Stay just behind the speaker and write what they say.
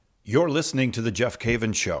You're listening to The Jeff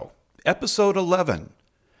Cavins Show, Episode 11,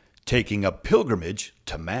 Taking a Pilgrimage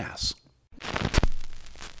to Mass.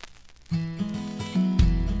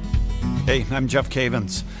 Hey, I'm Jeff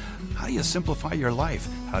Cavins. How do you simplify your life?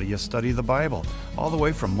 How do you study the Bible? All the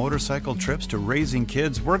way from motorcycle trips to raising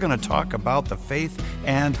kids, we're going to talk about the faith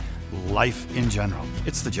and life in general.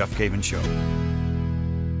 It's The Jeff Cavins Show.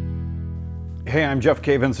 Hey, I'm Jeff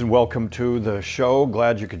Cavins and welcome to the show.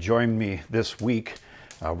 Glad you could join me this week.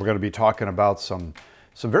 We're going to be talking about some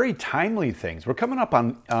very timely things. We're coming up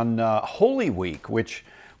on Holy Week, which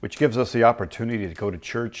gives us the opportunity to go to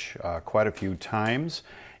church quite a few times.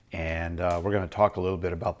 And we're going to talk a little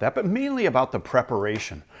bit about that, but mainly about the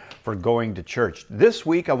preparation for going to church. This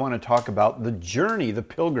week, I want to talk about the journey, the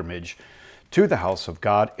pilgrimage to the house of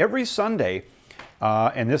God every Sunday.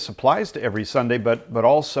 And this applies to every Sunday, but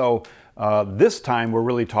also this time we're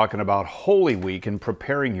really talking about Holy Week and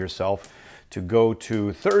preparing yourself to go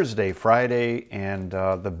to Thursday, Friday, and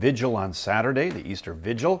the Vigil on Saturday, the Easter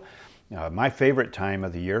Vigil. My favorite time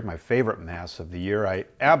of the year, my favorite Mass of the year. I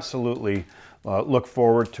absolutely look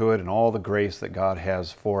forward to it and all the grace that God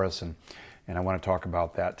has for us, and I want to talk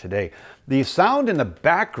about that today. The sound in the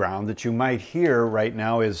background that you might hear right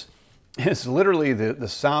now is literally the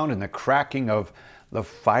sound and the cracking of the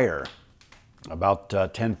fire about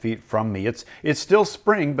 10 feet from me. It's still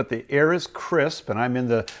spring, but the air is crisp, and I'm in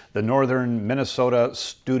the northern Minnesota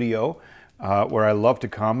studio where I love to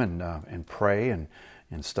come and pray and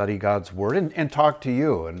study God's Word and talk to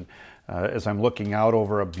you. And as I'm looking out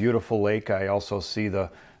over a beautiful lake, I also see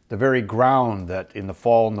the very ground that in the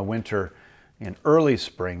fall and the winter and early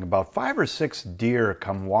spring, about 5 or 6 deer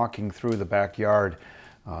come walking through the backyard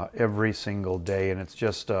every single day, and it's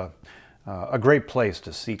just a great place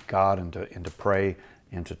to seek God and to pray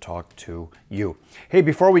and to talk to you. Hey,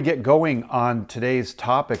 before we get going on today's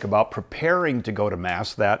topic about preparing to go to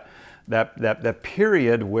Mass, that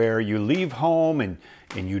period where you leave home and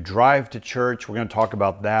you drive to church, we're going to talk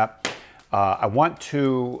about that. I want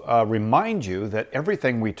to remind you that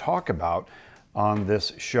everything we talk about on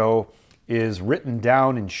this show is written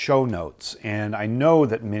down in show notes. And I know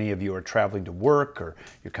that many of you are traveling to work, or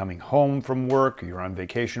you're coming home from work, or you're on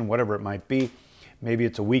vacation, whatever it might be. Maybe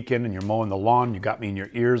it's a weekend and you're mowing the lawn. You got me in your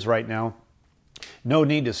ears right now. No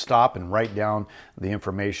need to stop and write down the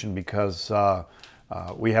information because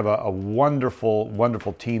we have a wonderful,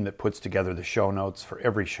 wonderful team that puts together the show notes for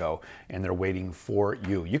every show, and they're waiting for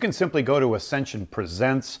you. You can simply go to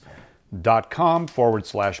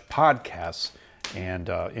ascensionpresents.com/podcasts,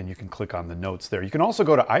 and you can click on the notes there. You can also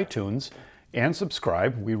go to iTunes and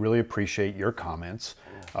subscribe. We really appreciate your comments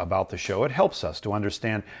about the show. It helps us to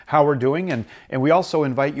understand how we're doing, and we also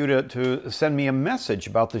invite you to send me a message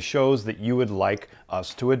about the shows that you would like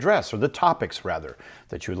us to address, or the topics rather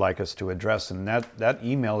that you would like us to address. And that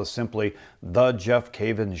email is simply The Jeff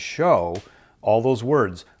Cavins Show, all those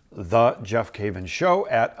words, The Jeff Cavins Show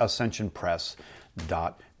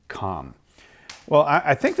 @ascensionpress.com. Well,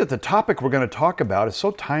 I think that the topic we're going to talk about is so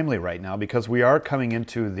timely right now because we are coming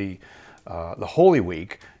into the Holy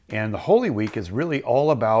Week, and the Holy Week is really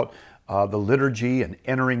all about the liturgy and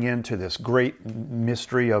entering into this great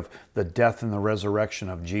mystery of the death and the resurrection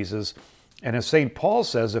of Jesus. And as St. Paul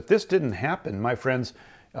says, if this didn't happen, my friends,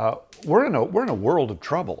 we're in a world of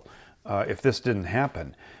trouble if this didn't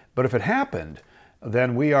happen. But if it happened,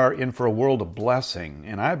 then we are in for a world of blessing.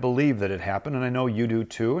 And I believe that it happened, and I know you do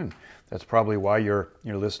too, and that's probably why you're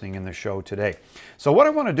listening in the show today. So what I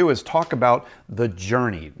want to do is talk about the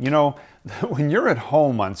journey. You know, when you're at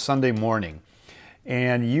home on Sunday morning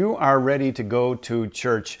and you are ready to go to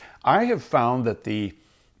church, I have found that the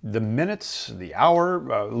minutes, the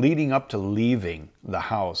hour leading up to leaving the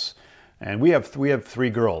house, and we have 3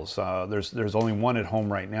 girls. There's only one at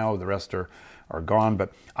home right now. The rest are gone.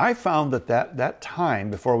 But I found that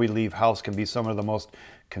time before we leave house can be some of the most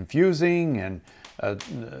confusing and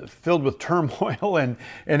filled with turmoil and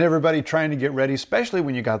everybody trying to get ready, especially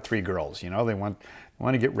when you got 3 girls. You know, they want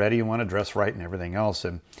to get ready and want to dress right and everything else.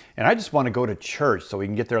 And I just want to go to church so we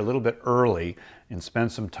can get there a little bit early and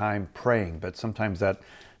spend some time praying. But sometimes that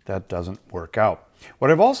doesn't work out.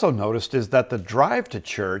 What I've also noticed is that the drive to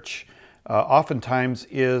church oftentimes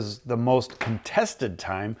is the most contested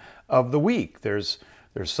time of the week. There's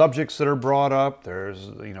subjects that are brought up.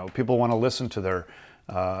 There's, people want to listen to their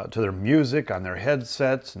music on their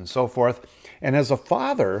headsets and so forth. And as a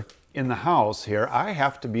father in the house here, I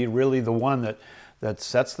have to be really the one that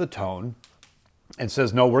sets the tone and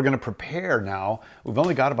says, no, we're going to prepare now. We've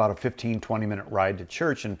only got about a 15, 20-minute ride to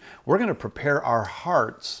church, and we're going to prepare our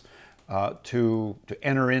hearts to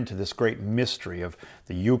enter into this great mystery of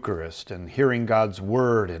the Eucharist and hearing God's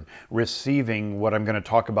Word and receiving what I'm going to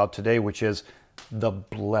talk about today, which is the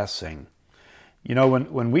blessing. You know,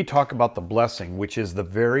 when we talk about the blessing, which is the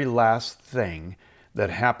very last thing that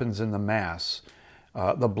happens in the Mass,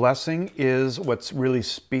 the blessing is what really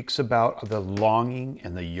speaks about the longing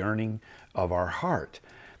and the yearning of our heart.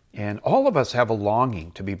 And all of us have a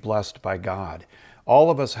longing to be blessed by God. All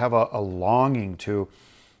of us have a longing to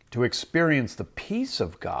experience the peace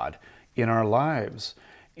of God in our lives.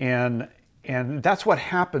 And that's what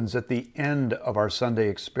happens at the end of our Sunday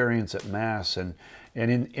experience at Mass. And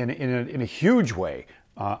in a huge way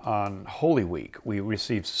on Holy Week, we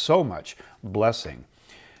receive so much blessing.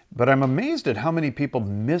 But I'm amazed at how many people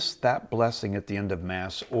miss that blessing at the end of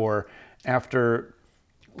Mass, or after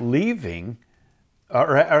leaving,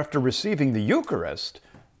 or after receiving the Eucharist,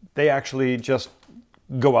 they actually just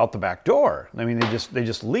go out the back door. I mean, they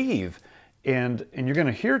just leave. And you're going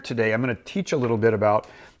to hear today, I'm going to teach a little bit about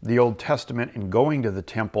the Old Testament and going to the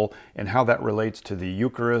temple and how that relates to the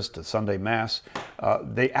Eucharist, the Sunday Mass.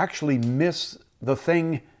 They actually miss the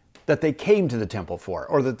thing that they came to the temple for,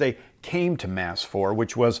 or that they came to Mass for,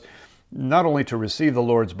 which was not only to receive the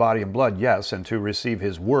Lord's body and blood, yes, and to receive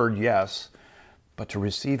His Word, yes, but to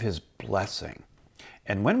receive His blessing.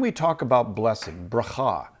 And when we talk about blessing,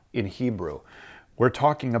 bracha in Hebrew, we're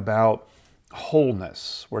talking about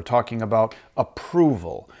wholeness. We're talking about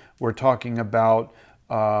approval. We're talking about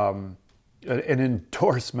an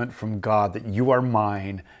endorsement from God that you are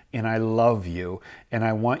mine and I love you and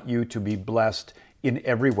I want you to be blessed in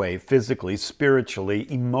every way, physically, spiritually,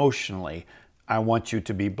 emotionally. I want you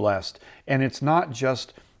to be blessed. And it's not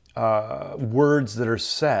just words that are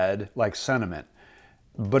said like sentiment,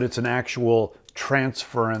 but it's an actual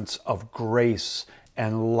transference of grace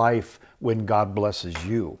and life when God blesses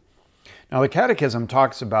you. Now, the Catechism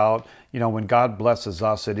talks about, when God blesses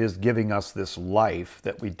us, it is giving us this life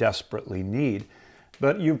that we desperately need.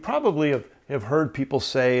 But you probably have heard people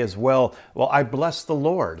say as well, I bless the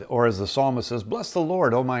Lord, or as the psalmist says, bless the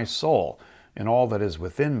Lord, O my soul, and all that is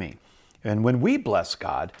within me. And when we bless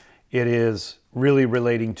God, it is really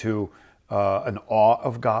relating to an awe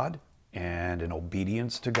of God and an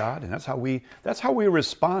obedience to God. And that's how we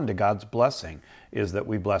respond to God's blessing, is that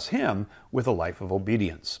we bless Him with a life of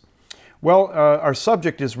obedience. Well, our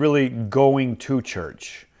subject is really going to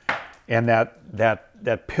church and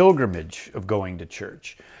that pilgrimage of going to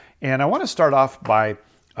church. And I want to start off by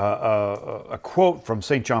a quote from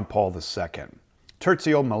St. John Paul II,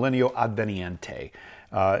 Tertio Millennio Adveniente.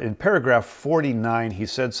 In paragraph 49, he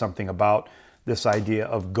said something about this idea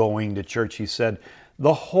of going to church. He said,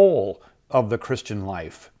 the whole of the Christian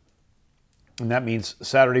life, and that means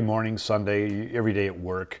Saturday morning, Sunday, every day at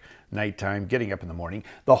work, nighttime, getting up in the morning,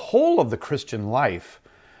 the whole of the Christian life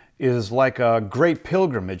is like a great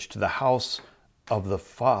pilgrimage to the house of the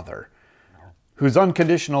Father, whose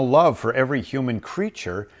unconditional love for every human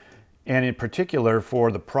creature, and in particular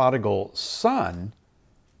for the prodigal son,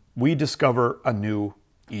 we discover anew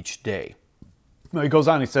each day. Now he goes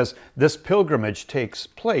on, he says, this pilgrimage takes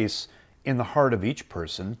place in the heart of each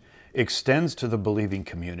person, extends to the believing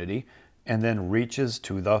community, and then reaches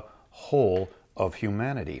to the whole of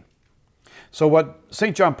humanity. So what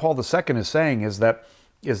St. John Paul II is saying is that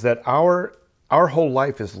our whole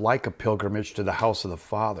life is like a pilgrimage to the house of the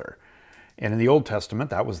Father. And in the Old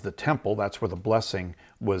Testament, that was the temple. That's where the blessing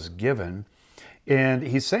was given. And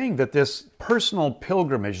he's saying that this personal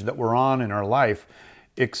pilgrimage that we're on in our life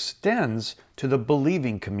extends to the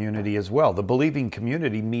believing community as well. The believing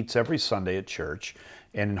community meets every Sunday at church.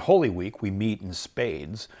 And in Holy Week, we meet in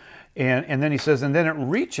spades. And then he says, and then it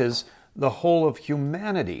reaches the whole of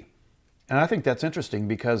humanity. And I think that's interesting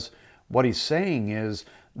because what he's saying is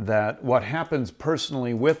that what happens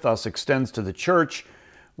personally with us extends to the church.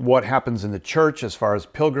 What happens in the church as far as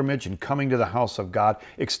pilgrimage and coming to the house of God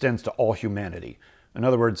extends to all humanity. In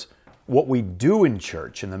other words, what we do in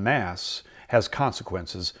church, in the Mass, has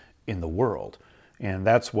consequences in the world. And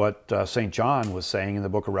that's what St. John was saying in the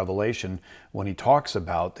book of Revelation when he talks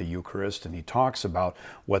about the Eucharist and he talks about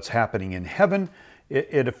what's happening in heaven.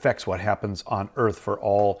 It affects what happens on earth for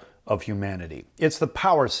all of humanity. It's the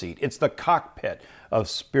power seat. It's the cockpit of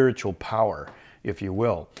spiritual power, if you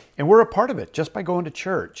will. And we're a part of it just by going to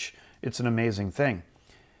church. It's an amazing thing.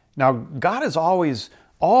 Now, God has always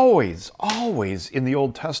in the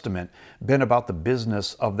Old Testament been about the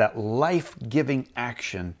business of that life-giving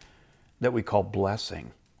action that we call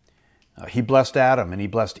blessing. He blessed Adam and he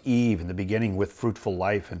blessed Eve in the beginning with fruitful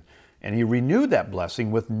life, and he renewed that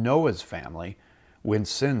blessing with Noah's family when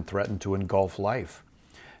sin threatened to engulf life.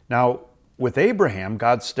 Now, with Abraham,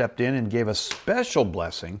 God stepped in and gave a special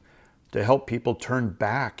blessing to help people turn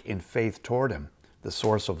back in faith toward him, the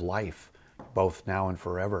source of life, both now and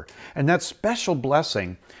forever. And that special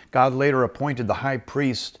blessing, God later appointed the high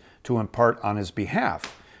priest to impart on his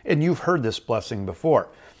behalf. And you've heard this blessing before.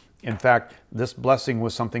 In fact, this blessing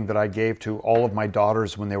was something that I gave to all of my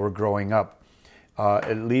daughters when they were growing up,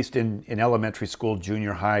 at least in elementary school,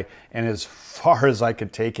 junior high, and as far as I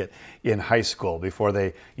could take it in high school before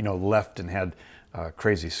they, left and had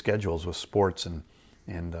crazy schedules with sports and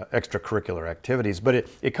extracurricular activities. But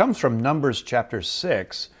it comes from Numbers chapter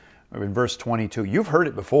 6, in verse 22. You've heard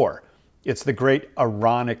it before. It's the great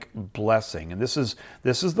Aaronic blessing. And this is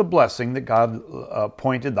the blessing that God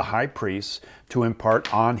appointed the high priest to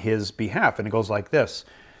impart on his behalf. And it goes like this: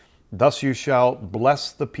 "Thus you shall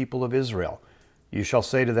bless the people of Israel. You shall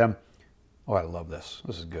say to them," oh, I love this.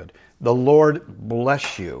 This is good. "The Lord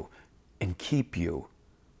bless you and keep you.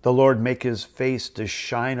 The Lord make his face to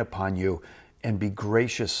shine upon you and be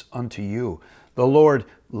gracious unto you. The Lord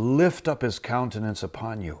lift up his countenance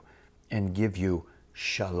upon you and give you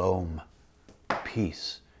shalom,"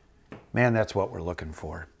 peace. Man, that's what we're looking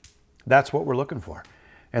for. That's what we're looking for.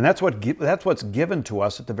 And that's what's given to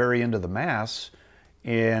us at the very end of the Mass.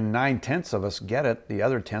 And 9/10 of us get it. The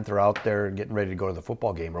other 10th are out there getting ready to go to the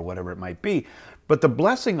football game or whatever it might be. But the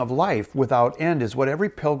blessing of life without end is what every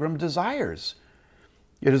pilgrim desires.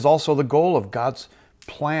 It is also the goal of God's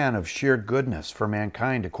plan of sheer goodness for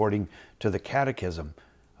mankind, according to the Catechism,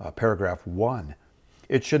 paragraph 1.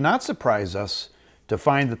 It should not surprise us to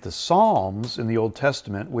find that the Psalms in the Old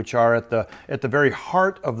Testament, which are at the very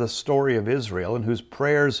heart of the story of Israel and whose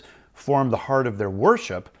prayers form the heart of their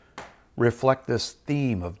worship, reflect this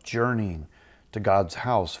theme of journeying to God's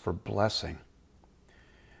house for blessing.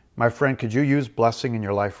 My friend, could you use blessing in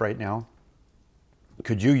your life right now?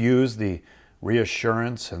 Could you use the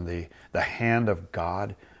reassurance and the hand of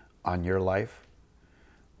God on your life?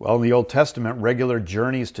 Well, in the Old Testament, regular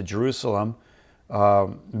journeys to Jerusalem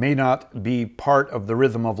may not be part of the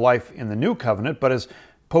rhythm of life in the New Covenant, but as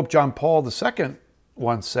Pope John Paul II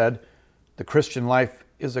once said, the Christian life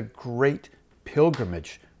is a great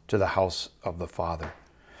pilgrimage to the house of the Father.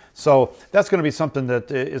 So that's going to be something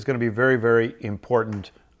that is going to be very, very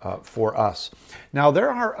important for us. Now,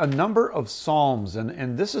 there are a number of Psalms,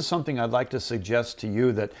 and this is something I'd like to suggest to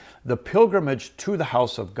you, that the pilgrimage to the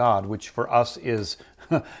house of God, which for us is,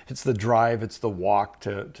 it's the drive, it's the walk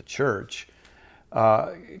to church,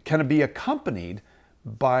 can be accompanied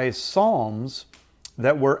by Psalms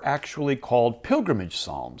that were actually called pilgrimage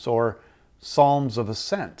Psalms or Psalms of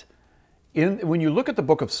Ascent. When you look at the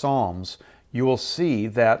book of Psalms, you will see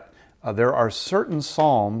that there are certain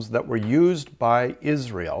Psalms that were used by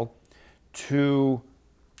Israel to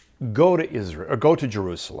go to Israel, or go to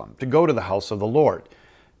Jerusalem, to go to the house of the Lord.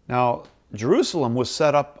 Now, Jerusalem was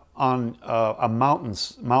set up on a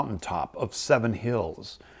mountaintop of 7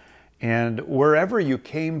 hills. And wherever you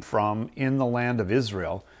came from in the land of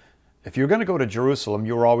Israel, if you're going to go to Jerusalem,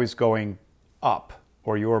 you were always going up,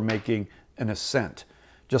 or you were making an ascent.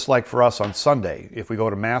 Just like for us on Sunday, if we go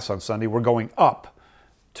to Mass on Sunday, we're going up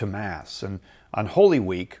to Mass. And on Holy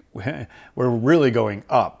Week, we're really going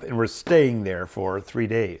up, and we're staying there for 3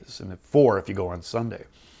 days, and 4 if you go on Sunday.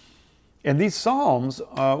 And these Psalms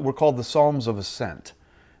were called the Psalms of Ascent.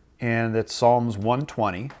 And it's Psalms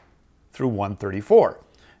 120 through 134.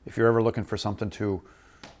 If you're ever looking for something to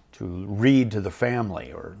read to the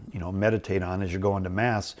family or meditate on as you're going to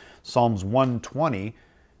Mass, Psalms 120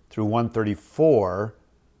 through 134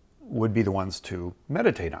 would be the ones to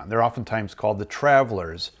meditate on. They're oftentimes called the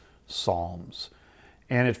Traveler's Psalms.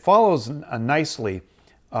 And it follows nicely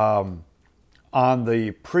on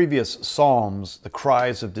the previous Psalms, the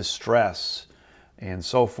cries of distress and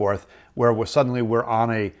so forth, where we're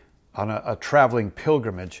on a traveling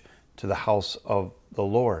pilgrimage to the house of the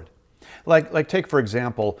Lord. Like take, for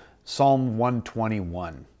example, Psalm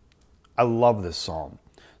 121. I love this psalm.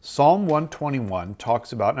 Psalm 121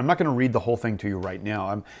 talks about, and I'm not going to read the whole thing to you right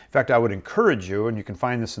now. In fact, I would encourage you, and you can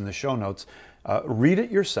find this in the show notes, read it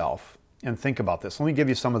yourself and think about this. Let me give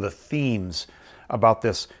you some of the themes about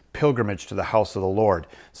this pilgrimage to the house of the Lord,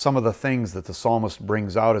 some of the things that the psalmist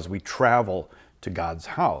brings out as we travel to God's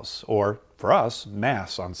house, or for us,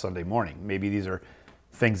 Mass on Sunday morning. Maybe these are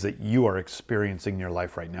things that you are experiencing in your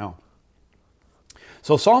life right now.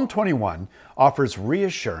 So Psalm 21 offers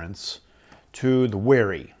reassurance to the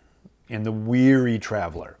weary and the weary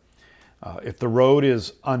traveler. If the road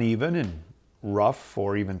is uneven and rough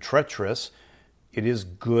or even treacherous, it is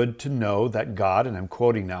good to know that God, and I'm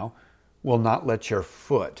quoting now, will not let your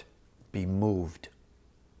foot be moved.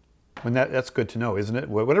 When that's good to know, isn't it?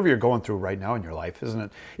 Whatever you're going through right now in your life,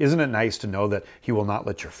 isn't it nice to know that He will not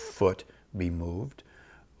let your foot be moved?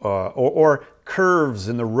 or curves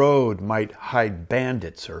in the road might hide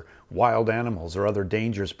bandits or wild animals or other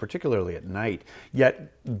dangers, particularly at night.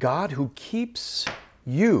 Yet God who keeps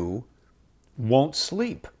you won't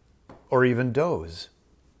sleep or even doze.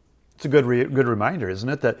 It's a good reminder, isn't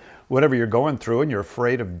it, that whatever you're going through and you're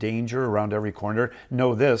afraid of danger around every corner,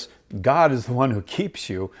 know this: God is the one who keeps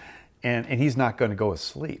you, and He's not going to go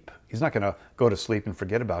asleep. He's not going to go to sleep and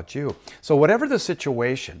forget about you. So whatever the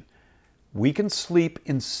situation, we can sleep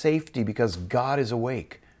in safety because God is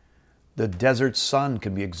awake. The desert sun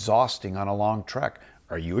can be exhausting on a long trek.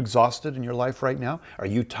 Are you exhausted in your life right now? Are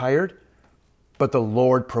you tired? But the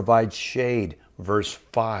Lord provides shade, verse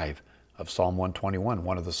 5 of Psalm 121,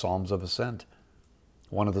 one of the Psalms of Ascent.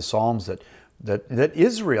 One of the Psalms that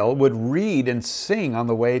Israel would read and sing on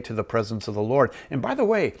the way to the presence of the Lord. And by the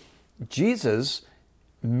way, Jesus,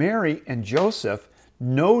 Mary, and Joseph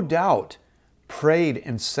no doubt prayed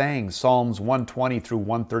and sang Psalms 120 through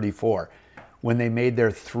 134 when they made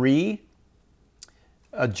their 3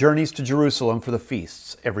 journeys to Jerusalem for the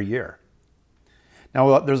feasts every year.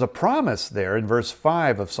 Now, there's a promise there in verse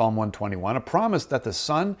 5 of Psalm 121, a promise that the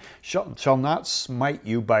sun shall not smite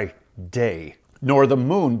you by day, nor the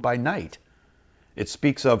moon by night. It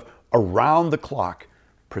speaks of around-the-clock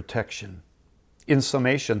protection. In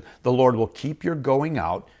summation, the Lord will keep your going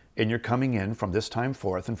out and your coming in from this time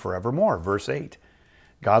forth and forevermore. Verse 8,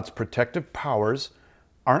 God's protective powers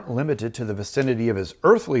aren't limited to the vicinity of His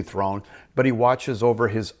earthly throne, but He watches over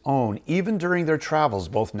His own, even during their travels,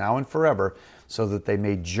 both now and forever, so that they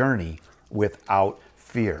may journey without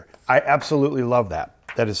fear. I absolutely love that.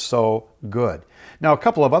 That is so good. Now, a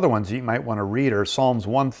couple of other ones you might want to read are Psalms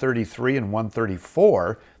 133 and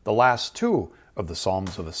 134, the last 2 of the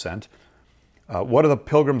Psalms of Ascent. What do the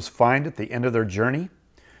pilgrims find at the end of their journey?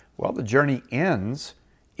 Well, the journey ends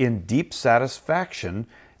in deep satisfaction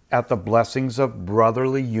at the blessings of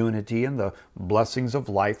brotherly unity and the blessings of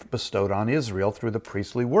life bestowed on Israel through the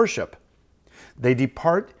priestly worship. They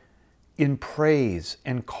depart in praise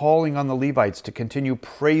and calling on the Levites to continue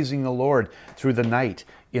praising the Lord through the night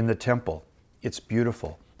in the temple. It's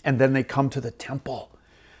beautiful. And then they come to the temple.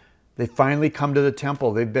 They finally come to the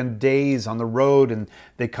temple. They've been days on the road and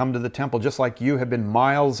they come to the temple, just like you have been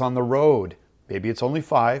miles on the road. Maybe it's only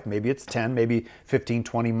 5, maybe it's 10, maybe 15,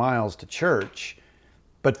 20 miles to church.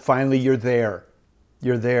 But finally you're there.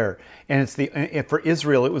 You're there. And for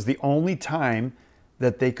Israel, it was the only time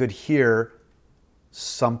that they could hear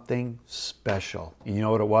something special. You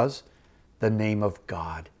know what it was? The name of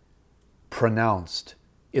God pronounced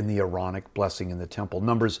in the Aaronic blessing in the temple.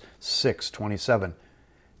 Numbers 6:27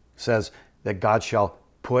 says that God shall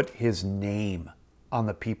put His name on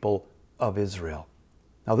the people of Israel.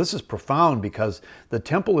 Now this is profound because the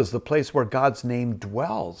temple is the place where God's name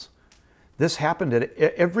dwells. This happened at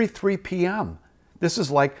every 3 p.m. This is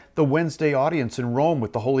like the Wednesday audience in Rome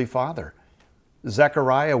with the Holy Father.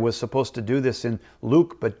 Zechariah was supposed to do this in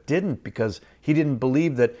Luke, but didn't because he didn't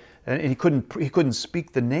believe that, and he couldn't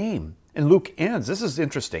speak the name. And Luke ends, this is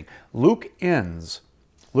interesting,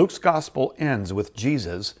 Luke's gospel ends with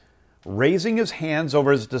Jesus raising His hands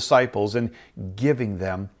over His disciples and giving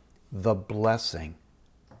them the blessing.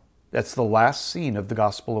 That's the last scene of the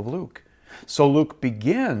Gospel of Luke. So Luke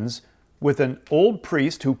begins with an old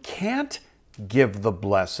priest who can't give the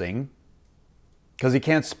blessing because he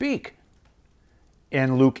can't speak.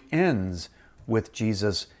 And Luke ends with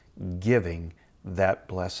Jesus giving that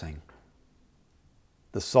blessing.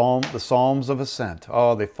 The Psalms of Ascent,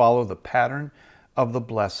 they follow the pattern of the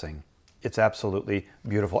blessing. It's absolutely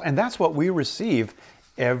beautiful. And that's what we receive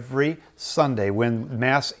every Sunday when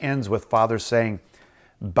Mass ends with Father saying,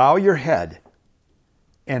 bow your head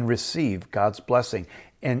and receive God's blessing.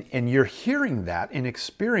 And you're hearing that and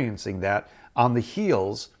experiencing that on the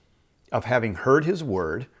heels of having heard His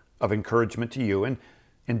word of encouragement to you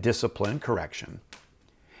and discipline, correction.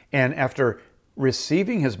 And after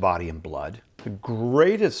receiving His body and blood, the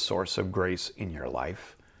greatest source of grace in your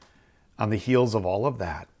life, on the heels of all of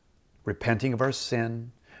that, repenting of our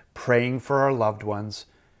sin, praying for our loved ones,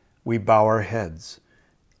 we bow our heads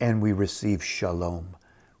and we receive shalom.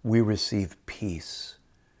 We receive peace.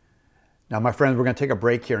 Now, my friends, we're going to take a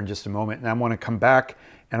break here in just a moment, and I want to come back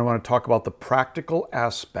and I want to talk about the practical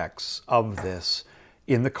aspects of this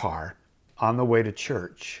in the car on the way to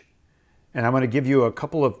church. And I'm going to give you a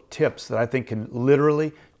couple of tips that I think can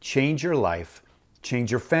literally change your life,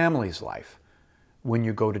 change your family's life when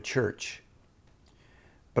you go to church.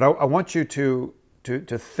 But I want you to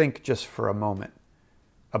think just for a moment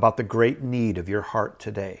about the great need of your heart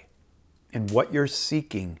today and what you're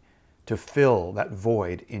seeking to fill that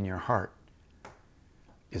void in your heart.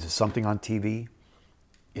 Is it something on TV?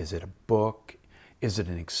 Is it a book? Is it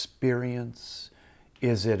an experience?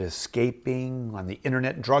 Is it escaping on the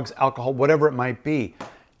internet, drugs, alcohol, whatever it might be?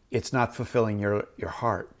 It's not fulfilling your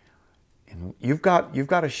heart. And you've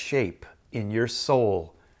got a shape in your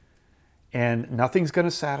soul, and nothing's going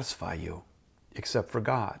to satisfy you except for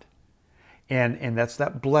God. And that's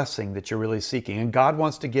that blessing that you're really seeking. And God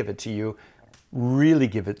wants to give it to you, really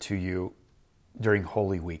give it to you during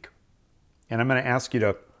Holy Week. And I'm going to ask you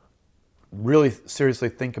to really seriously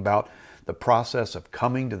think about the process of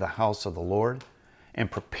coming to the house of the Lord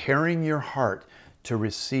and preparing your heart to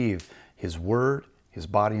receive His Word, His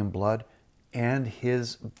body and blood, and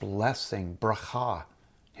His blessing, bracha,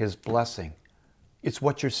 His blessing. It's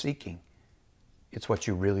what you're seeking. It's what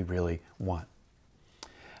you really, really want.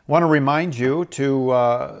 I want to remind you to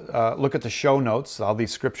look at the show notes. All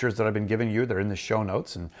these scriptures that I've been giving you, they're in the show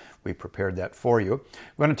notes, and we prepared that for you.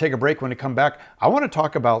 We're going to take a break. When we come back, I want to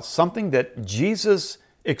talk about something that Jesus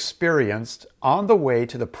experienced on the way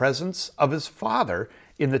to the presence of His Father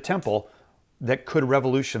in the temple that could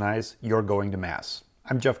revolutionize your going to Mass.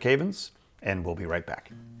 I'm Jeff Cavins, and we'll be right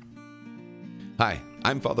back. Hi,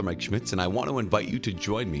 I'm Father Mike Schmitz, and I want to invite you to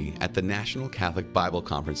join me at the National Catholic Bible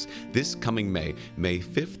Conference this coming May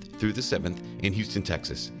 5th through the 7th in Houston,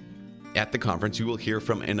 Texas. At the conference, you will hear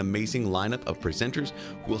from an amazing lineup of presenters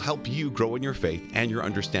who will help you grow in your faith and your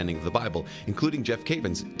understanding of the Bible, including Jeff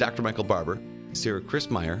Cavins, Dr. Michael Barber, Sarah Chris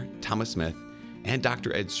Meyer, Thomas Smith, and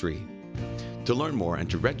Dr. Ed Sri. To learn more and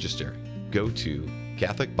to register, go to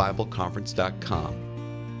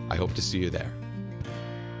CatholicBibleConference.com. I hope to see you there.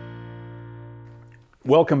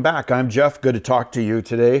 Welcome back. I'm Jeff. Good to talk to you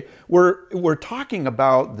today. We're talking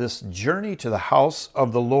about this journey to the house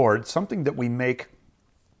of the Lord, something that we make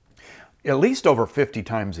at least over 50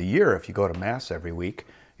 times a year if you go to Mass every week.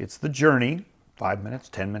 It's the journey, 5 minutes,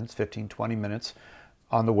 10 minutes, 15, 20 minutes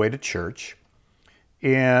on the way to church,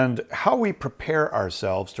 and how we prepare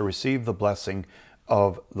ourselves to receive the blessing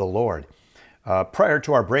of the Lord. Prior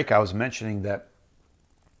to our break, I was mentioning that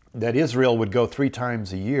Israel would go 3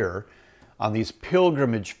 times a year on these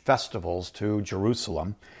pilgrimage festivals to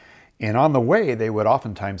Jerusalem. And on the way, they would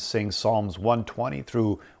oftentimes sing Psalms 120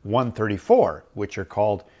 through 134, which are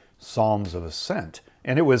called Psalms of Ascent.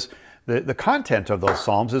 And it was the content of those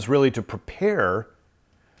Psalms is really to prepare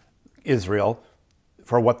Israel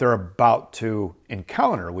for what they're about to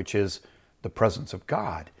encounter, which is the presence of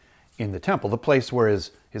God in the temple, the place where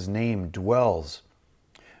His name dwells.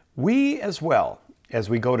 We as well, as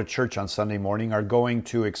we go to church on Sunday morning, are going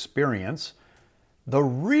to experience the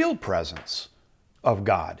real presence of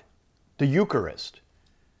God, the Eucharist.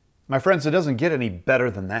 My friends, it doesn't get any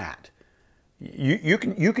better than that. You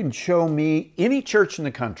can show me any church in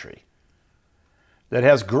the country that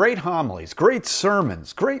has great homilies, great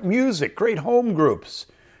sermons, great music, great home groups,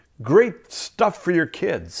 great stuff for your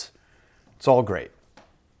kids. It's all great.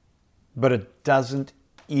 But it doesn't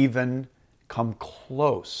even come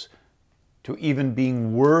close to even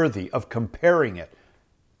being worthy of comparing it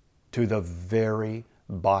to the very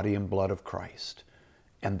body and blood of Christ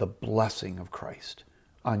and the blessing of Christ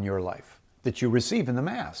on your life that you receive in the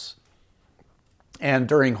Mass. And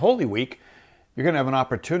during Holy Week, you're going to have an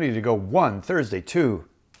opportunity to go 1 Thursday, 2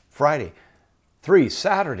 Friday, 3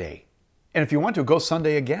 Saturday, and if you want to, go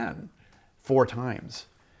Sunday again 4 times,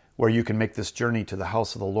 where you can make this journey to the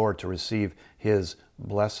house of the Lord to receive His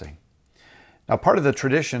blessing. Now, part of the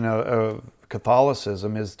tradition of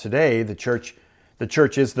Catholicism is today the church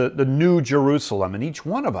is the New Jerusalem, and each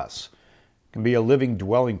one of us can be a living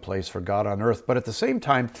dwelling place for God on earth. But at the same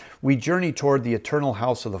time, we journey toward the eternal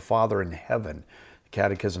house of the Father in heaven. The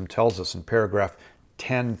Catechism tells us in paragraph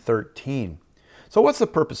 1013. So what's the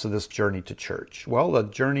purpose of this journey to church? Well, the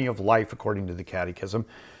journey of life, according to the Catechism,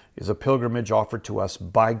 is a pilgrimage offered to us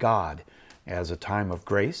by God as a time of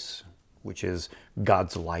grace, which is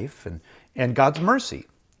God's life, and God's mercy,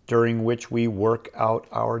 during which we work out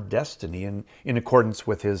our destiny in accordance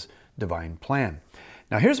with His divine plan.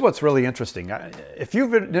 Now, here's what's really interesting. If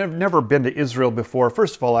you've never been to Israel before,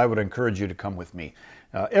 first of all, I would encourage you to come with me.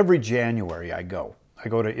 Every January I go. I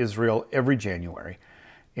go to Israel every January.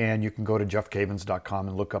 And you can go to jeffcavins.com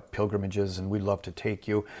and look up pilgrimages, and we'd love to take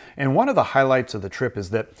you. And one of the highlights of the trip is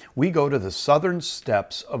that we go to the southern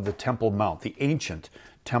steps of the Temple Mount, the ancient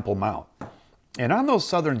Temple Mount. And on those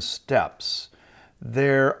southern steps,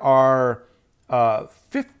 there are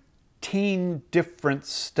 15 different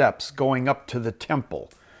steps going up to the temple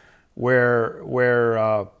where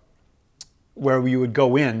you would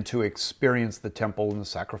go in to experience the temple and the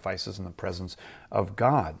sacrifices and the presence of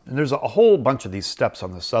God. And there's a whole bunch of these steps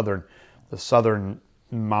on the southern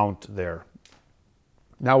mount there.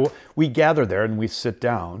 Now, we gather there and we sit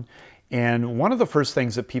down, And one of the first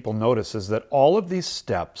things that people notice is that all of these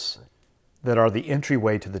steps that are the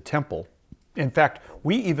entryway to the temple, in fact,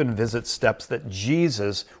 we even visit steps that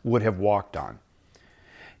Jesus would have walked on.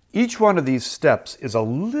 Each one of these steps is a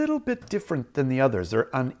little bit different than the others. They're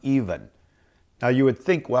uneven. Now you would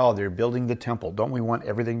think, well, they're building the temple. Don't we want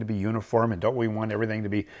everything to be uniform, and don't we want everything to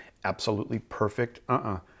be absolutely perfect?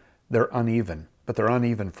 They're uneven, but they're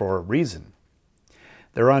uneven for a reason.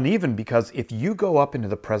 They're uneven because if you go up into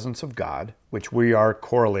the presence of God, which we are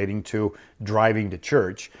correlating to driving to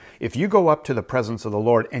church, if you go up to the presence of the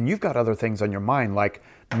Lord and you've got other things on your mind like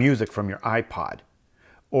music from your iPod,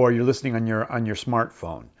 or you're listening on your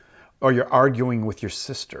smartphone, or you're arguing with your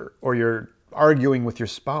sister, or you're arguing with your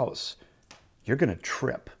spouse, you're going to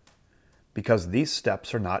trip because these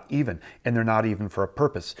steps are not even, and they're not even for a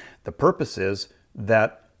purpose. The purpose is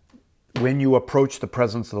that when you approach the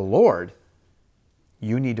presence of the Lord,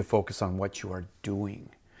 you need to focus on what you are doing.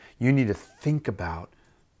 You need to think about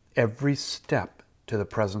every step to the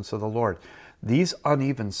presence of the Lord. These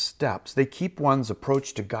uneven steps, they keep one's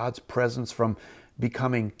approach to God's presence from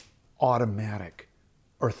becoming automatic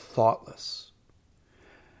or thoughtless.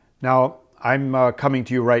 Now, I'm coming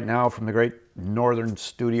to you right now from the great northern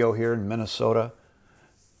studio here in Minnesota,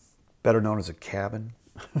 better known as a cabin.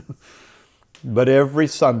 But every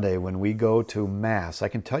Sunday when we go to Mass, I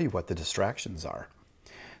can tell you what the distractions are.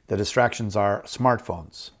 The distractions are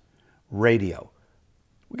smartphones, radio.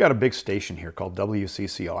 We got a big station here called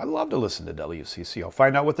WCCO. I love to listen to WCCO,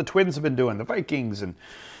 find out what the Twins have been doing, the Vikings, and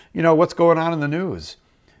what's going on in the news.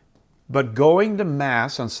 But going to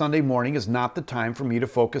Mass on Sunday morning is not the time for me to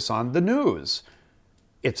focus on the news.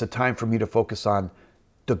 It's a time for me to focus on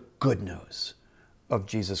the good news of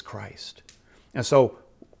Jesus Christ. And so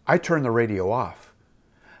I turn the radio off.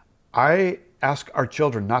 I ask our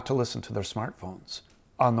children not to listen to their smartphones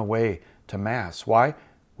on the way to Mass. Why?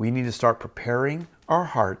 We need to start preparing our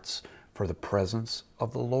hearts for the presence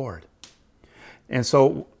of the Lord. And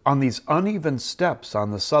so on these uneven steps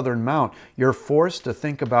on the Southern Mount, you're forced to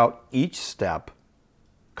think about each step,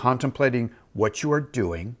 contemplating what you are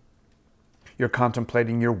doing. You're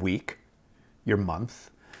contemplating your week, your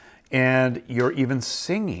month, and you're even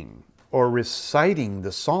singing or reciting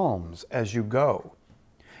the Psalms as you go.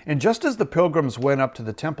 And just as the pilgrims went up to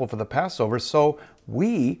the temple for the Passover, so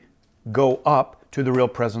we go up to the real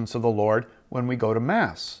presence of the Lord when we go to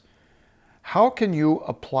Mass. How can you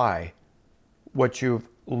apply what you've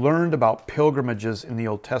learned about pilgrimages in the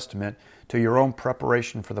Old Testament to your own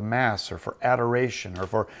preparation for the Mass or for adoration or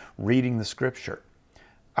for reading the Scripture?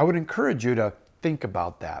 I would encourage you to think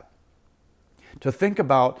about that. To think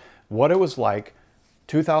about what it was like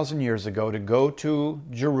 2,000 years ago to go to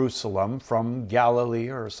Jerusalem from Galilee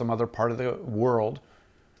or some other part of the world,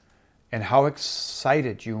 and how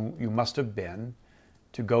excited you must have been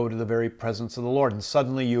to go to the very presence of the Lord. And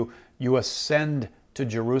suddenly you ascend to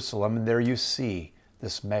Jerusalem, and there you see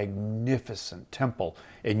this magnificent temple,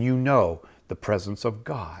 and you know the presence of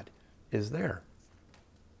God is there.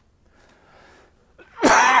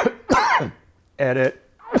 Edit.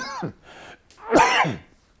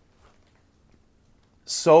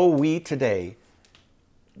 So we today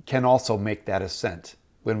can also make that ascent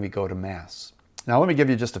when we go to Mass. Now let me give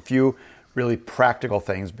you just a few really practical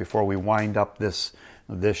things before we wind up this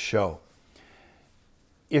show.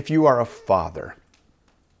 If you are a father,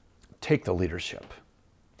 take the leadership.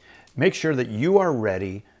 Make sure that you are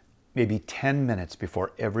ready maybe 10 minutes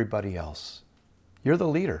before everybody else. You're the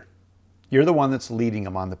leader. You're the one that's leading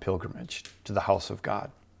them on the pilgrimage to the house of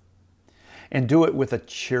God. And do it with a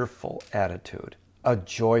cheerful attitude, a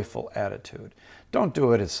joyful attitude. Don't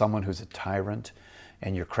do it as someone who's a tyrant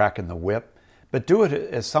and you're cracking the whip, but do it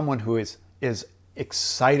as someone who is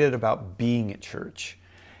excited about being at church,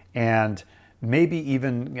 and maybe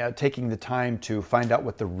even taking the time to find out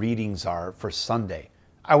what the readings are for Sunday.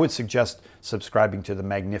 I would suggest subscribing to the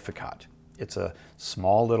Magnificat. It's a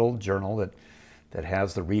small little journal that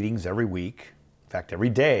has the readings every week, in fact, every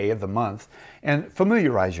day of the month, and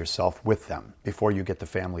familiarize yourself with them before you get the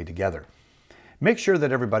family together. Make sure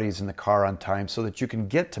that everybody's in the car on time so that you can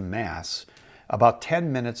get to Mass about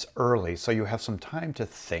 10 minutes early so you have some time to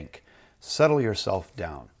think. Settle yourself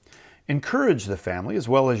down. Encourage the family as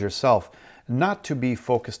well as yourself not to be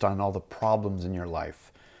focused on all the problems in your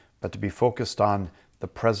life, but to be focused on the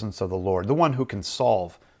presence of the Lord, the one who can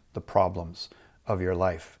solve the problems of your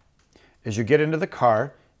life. As you get into the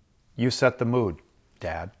car, you set the mood,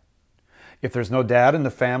 Dad. If there's no dad in the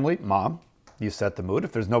family, Mom, you set the mood.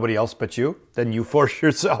 If there's nobody else but you, then you force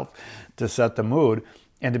yourself to set the mood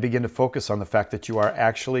and to begin to focus on the fact that you are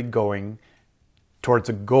actually going towards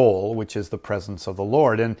a goal, which is the presence of the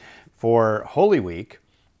Lord. And for Holy Week,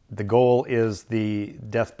 The goal is the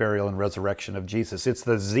death, burial, and resurrection of Jesus. It's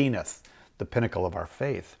the zenith, the pinnacle of our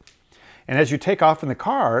faith. And as you take off in the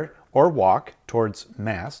car or walk towards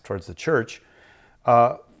Mass, towards the church,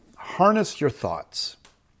 harness your thoughts.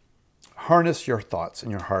 Harness your thoughts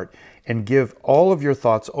in your heart and give all of your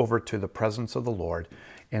thoughts over to the presence of the Lord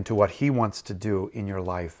and to what He wants to do in your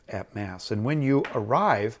life at Mass. And when you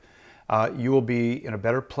arrive, you will be in a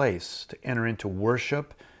better place to enter into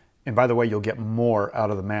worship. And by the way, you'll get more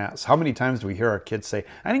out of the Mass. How many times do we hear our kids say,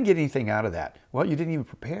 I didn't get anything out of that? Well, you didn't even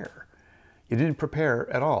prepare. You didn't prepare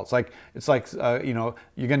at all. It's like you're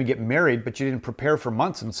going to get married, but you didn't prepare for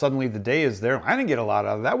months, and suddenly the day is there. I didn't get a lot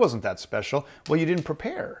out of that. Wasn't that special? Well, you didn't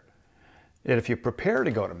prepare. And if you prepare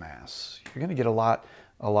to go to Mass, you're going to get a lot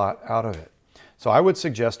out of it. So I would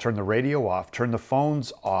suggest turn the radio off, turn the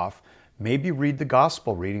phones off, maybe read the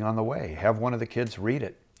gospel reading on the way. Have one of the kids read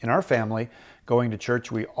it. In our family, going to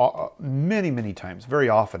church, we many times, very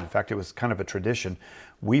often, in fact, it was kind of a tradition,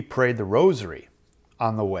 we prayed the rosary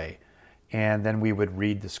on the way. And then we would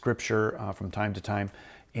read the scripture from time to time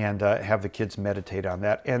and have the kids meditate on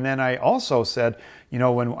that. And then I also said,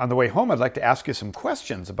 when on the way home, I'd like to ask you some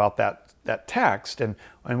questions about that text and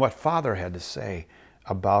what Father had to say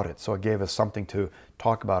about it. So it gave us something to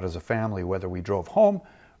talk about as a family, whether we drove home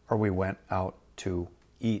or we went out to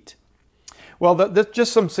eat. Well,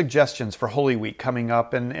 just some suggestions for Holy Week coming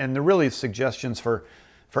up, and they're really suggestions for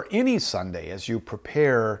any Sunday as you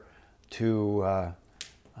prepare to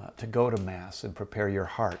go to Mass and prepare your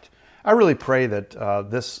heart. I really pray that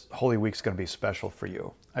this Holy Week's going to be special for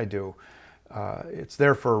you. I do. It's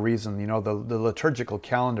there for a reason. The liturgical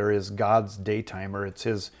calendar is God's daytimer. It's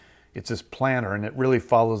His planner, and it really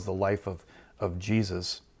follows the life of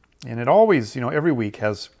Jesus. And it always, every week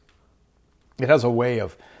has a way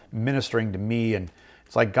of ministering to me, and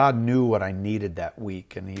it's like God knew what I needed that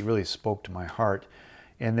week, and He really spoke to my heart.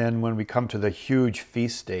 And then when we come to the huge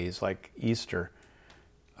feast days like Easter,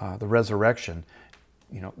 the resurrection,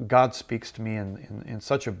 God speaks to me in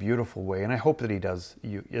such a beautiful way, and I hope that He does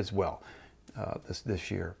you as well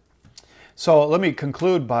this year. So let me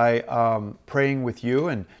conclude by praying with you,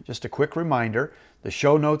 and just a quick reminder, the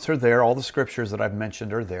show notes are there, all the scriptures that I've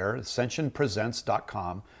mentioned are there,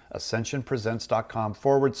 ascensionpresents.com,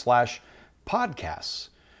 ascensionpresents.com/podcasts.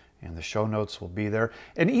 And the show notes will be there.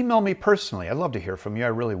 And email me personally. I'd love to hear from you. I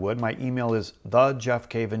really would. My email is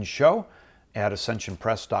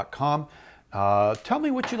thejeffcavenshow@ascensionpress.com. Tell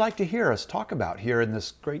me what you'd like to hear us talk about here in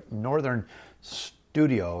this great northern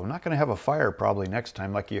studio. I'm not going to have a fire probably next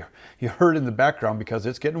time like you heard in the background because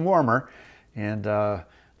it's getting warmer. And the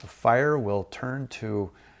fire will turn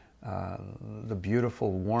to the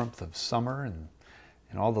beautiful warmth of summer and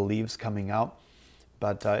all the leaves coming out.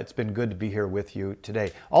 But it's been good to be here with you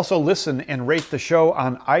today. Also, listen and rate the show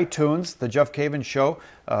on iTunes, The Jeff Cavins Show.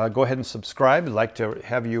 Go ahead and subscribe. I'd like to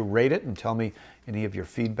have you rate it and tell me any of your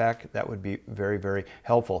feedback. That would be very, very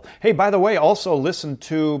helpful. Hey, by the way, also listen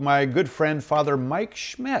to my good friend, Father Mike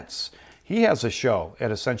Schmitz. He has a show at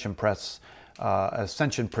Ascension Press,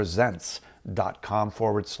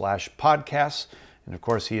 ascensionpresents.com/podcasts. And of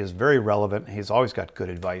course, he is very relevant. He's always got good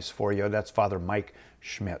advice for you. That's Father Mike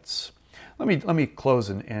Schmitz. Let me close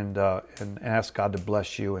and ask God to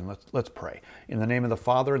bless you, and let's pray. In the name of the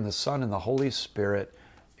Father, and the Son, and the Holy Spirit,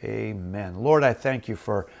 amen. Lord, I thank you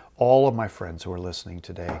for all of my friends who are listening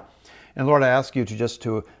today. And Lord, I ask you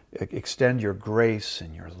to extend your grace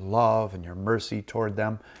and your love and your mercy toward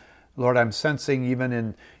them. Lord, I'm sensing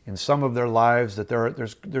even in some of their lives that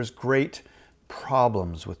there's great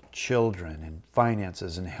problems with children and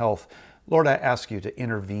finances and health. Lord, I ask you to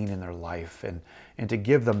intervene in their life and to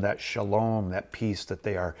give them that shalom, that peace that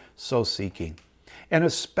they are so seeking. And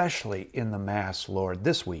especially in the Mass, Lord,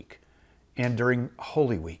 this week and during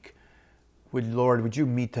Holy Week. Lord, would you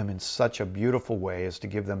meet them in such a beautiful way as to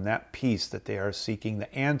give them that peace that they are seeking,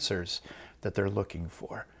 the answers that they're looking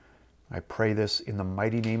for. I pray this in the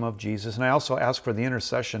mighty name of Jesus. And I also ask for the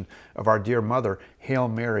intercession of our dear Mother, Hail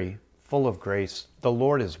Mary, full of grace, the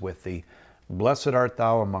Lord is with thee. Blessed art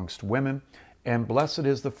thou amongst women, and blessed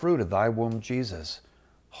is the fruit of thy womb, Jesus.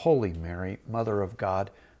 Holy Mary, Mother of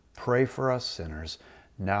God, pray for us sinners,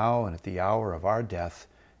 now and at the hour of our death.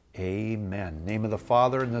 Amen. In the name of the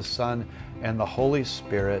Father, and the Son, and the Holy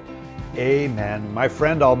Spirit. Amen. My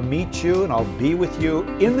friend, I'll meet you and I'll be with you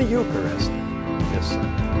in the Eucharist this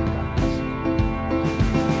Sunday.